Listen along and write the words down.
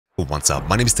What's up,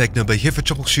 my name is TechNobo here for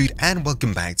Troubleshoot and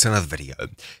welcome back to another video.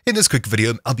 In this quick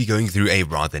video, I'll be going through a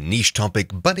rather niche topic,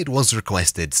 but it was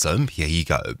requested, so here you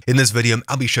go. In this video,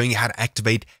 I'll be showing you how to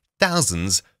activate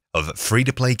thousands of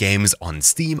free-to-play games on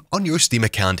Steam on your Steam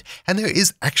account, and there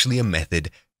is actually a method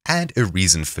and a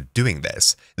reason for doing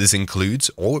this. This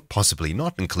includes, or possibly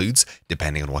not includes,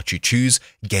 depending on what you choose,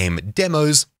 game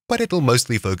demos, but it'll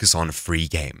mostly focus on free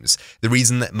games. The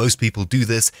reason that most people do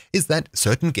this is that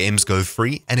certain games go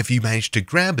free, and if you manage to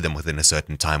grab them within a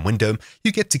certain time window,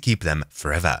 you get to keep them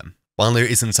forever. While there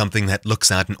isn't something that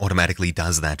looks out and automatically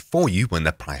does that for you when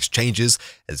the price changes,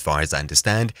 as far as I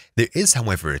understand, there is,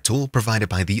 however, a tool provided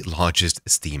by the largest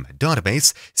Steam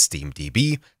database,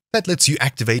 SteamDB, that lets you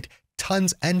activate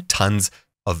tons and tons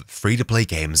of free-to-play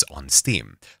games on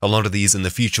Steam. A lot of these in the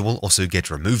future will also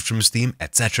get removed from Steam,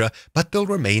 etc., but they'll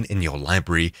remain in your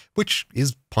library, which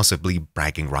is possibly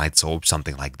bragging rights or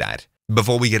something like that.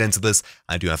 Before we get into this,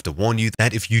 I do have to warn you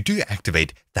that if you do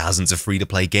activate thousands of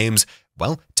free-to-play games,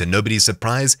 well, to nobody's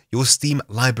surprise, your Steam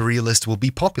library list will be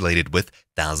populated with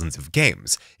thousands of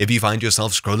games. If you find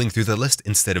yourself scrolling through the list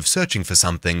instead of searching for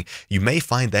something, you may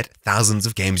find that thousands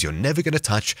of games you're never going to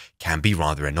touch can be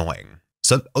rather annoying.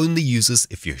 So only use this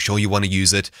if you're sure you want to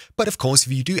use it, but of course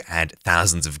if you do add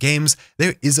thousands of games,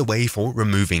 there is a way for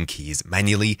removing keys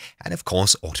manually and of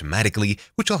course automatically,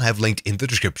 which I'll have linked in the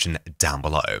description down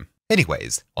below.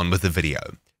 Anyways, on with the video.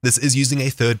 This is using a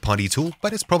third-party tool,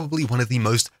 but it's probably one of the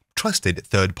most trusted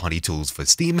third-party tools for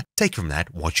Steam. Take from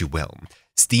that what you will.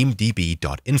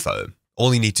 SteamDB.info.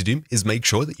 All you need to do is make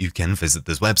sure that you can visit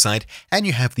this website and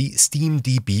you have the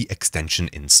SteamDB extension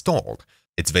installed.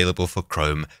 It's available for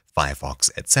Chrome, Firefox,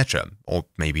 etc., or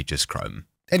maybe just Chrome.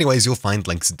 Anyways, you'll find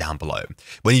links down below.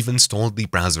 When you've installed the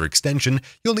browser extension,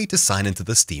 you'll need to sign into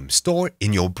the Steam store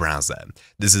in your browser.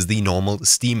 This is the normal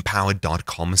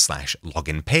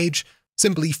steampowered.com/login page.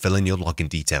 Simply fill in your login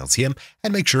details here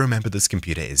and make sure to remember this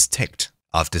computer is ticked.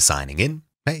 After signing in,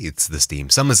 hey, it's the Steam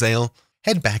summer sale,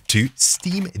 head back to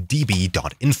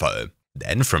steamdb.info.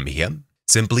 Then from here,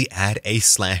 simply add a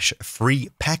 /free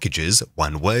packages,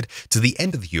 one word, to the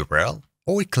end of the URL,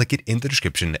 or click it in the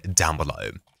description down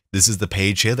below. This is the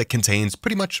page here that contains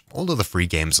pretty much all of the free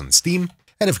games on Steam,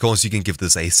 and of course you can give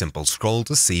this a simple scroll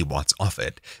to see what's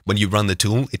offered. When you run the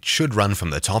tool, it should run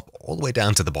from the top all the way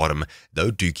down to the bottom, though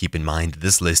do keep in mind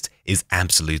this list is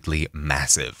absolutely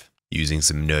massive. Using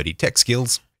some nerdy tech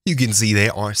skills, you can see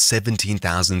there are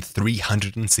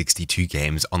 17,362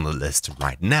 games on the list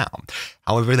right now.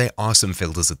 However, there are some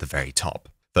filters at the very top.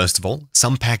 First of all,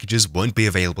 some packages won't be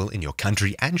available in your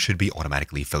country and should be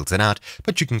automatically filtered out,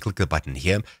 but you can click the button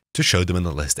here to show them in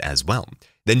the list as well.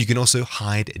 Then you can also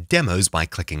hide demos by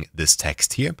clicking this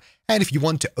text here. And if you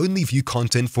want to only view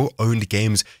content for owned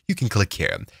games, you can click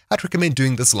here. I'd recommend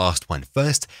doing this last one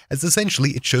first, as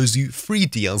essentially it shows you free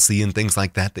DLC and things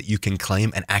like that that you can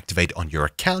claim and activate on your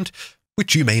account,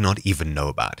 which you may not even know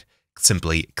about.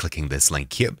 Simply clicking this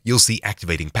link here, you'll see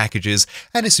activating packages,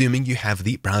 and assuming you have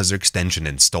the browser extension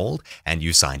installed and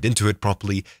you signed into it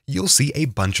properly, you'll see a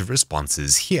bunch of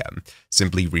responses here.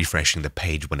 Simply refreshing the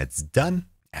page when it's done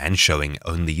and showing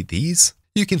only these.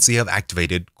 You can see I've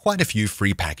activated quite a few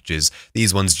free packages.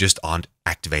 These ones just aren't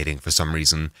activating for some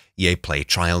reason. EA Play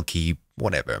trial key,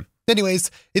 whatever.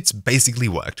 Anyways, it's basically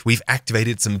worked. We've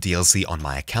activated some DLC on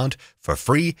my account for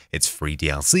free. It's free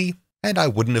DLC. And I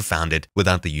wouldn't have found it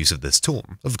without the use of this tool.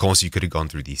 Of course, you could have gone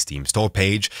through the Steam store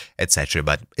page, etc.,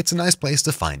 but it's a nice place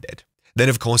to find it. Then,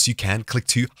 of course, you can click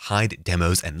to hide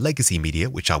demos and legacy media,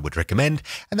 which I would recommend,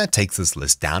 and that takes this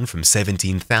list down from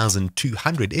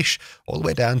 17,200-ish all the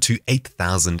way down to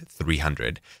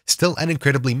 8,300. Still an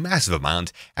incredibly massive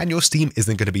amount, and your Steam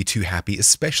isn't going to be too happy,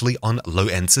 especially on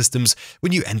low-end systems,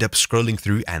 when you end up scrolling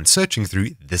through and searching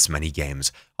through this many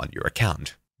games on your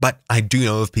account. But I do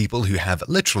know of people who have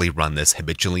literally run this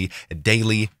habitually,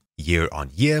 daily, year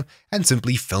on year, and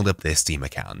simply filled up their Steam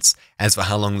accounts. As for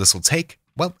how long this will take,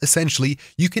 well, essentially,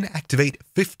 you can activate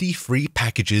 50 free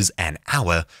packages an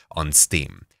hour on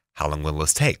Steam. How long will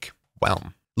this take?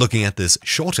 Well, looking at this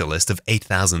shorter list of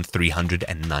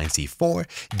 8,394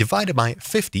 divided by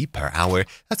 50 per hour,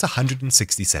 that's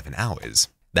 167 hours.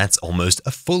 That's almost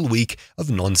a full week of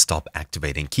non-stop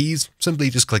activating keys. Simply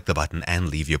just click the button and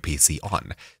leave your PC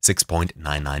on.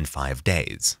 6.995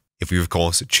 days. If you, of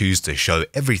course, choose to show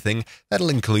everything, that'll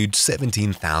include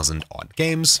 17,000 odd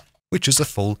games, which is a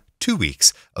full 2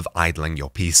 weeks of idling your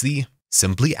PC,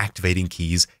 simply activating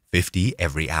keys 50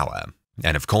 every hour.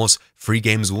 And of course, free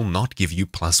games will not give you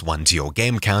 +1 to your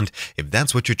game count. If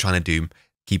that's what you're trying to do,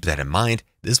 keep that in mind.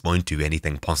 This won't do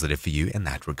anything positive for you in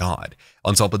that regard.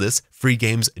 On top of this, free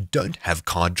games don't have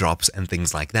card drops and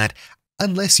things like that.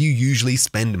 unless you usually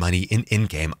spend money in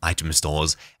in-game item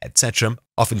stores, etc.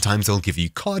 Oftentimes they'll give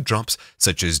you card drops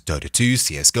such as Dota 2,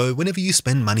 CSGO whenever you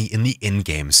spend money in the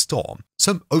in-game store.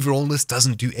 So overall this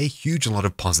doesn't do a huge lot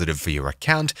of positive for your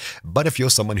account, but if you're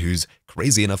someone who's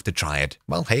crazy enough to try it,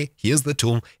 well hey, here's the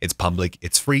tool, it's public,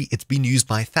 it's free, it's been used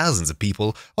by thousands of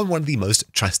people on one of the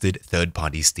most trusted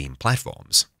third-party Steam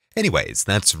platforms. Anyways,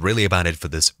 that's really about it for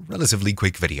this relatively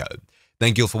quick video.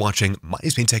 Thank you all for watching, my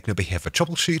name's been TechNoobA here for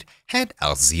Troubleshoot, and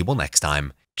I'll see you all next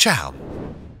time. Ciao!